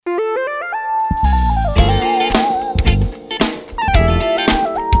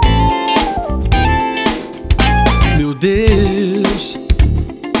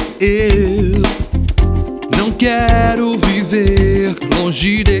Eu não quero viver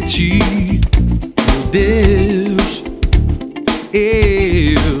longe de ti, meu Deus.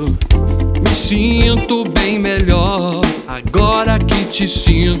 Eu me sinto bem melhor agora que te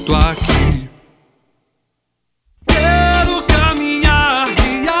sinto aqui. Quero caminhar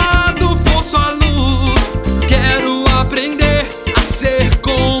guiado por sua luz. Quero aprender a ser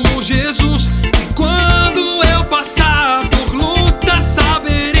como Jesus. E quando eu passar por lutas,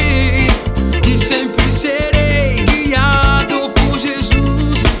 saberei que sempre serei guiado por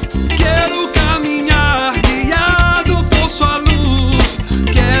Jesus. Quero caminhar guiado por sua luz.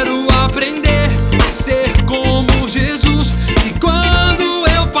 Quero aprender a ser como Jesus. E quando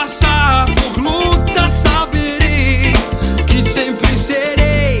eu passar por lutas, saberei que sempre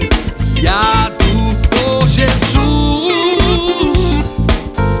serei guiado por Jesus.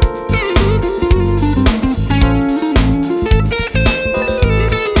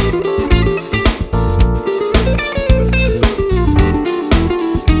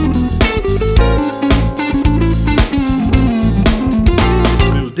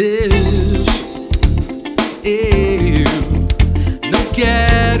 Meu Deus, eu não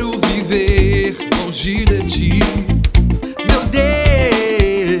quero viver longe de ti. Meu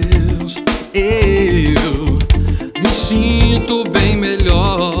Deus, eu me sinto bem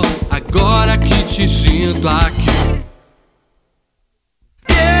melhor agora que te sinto aqui.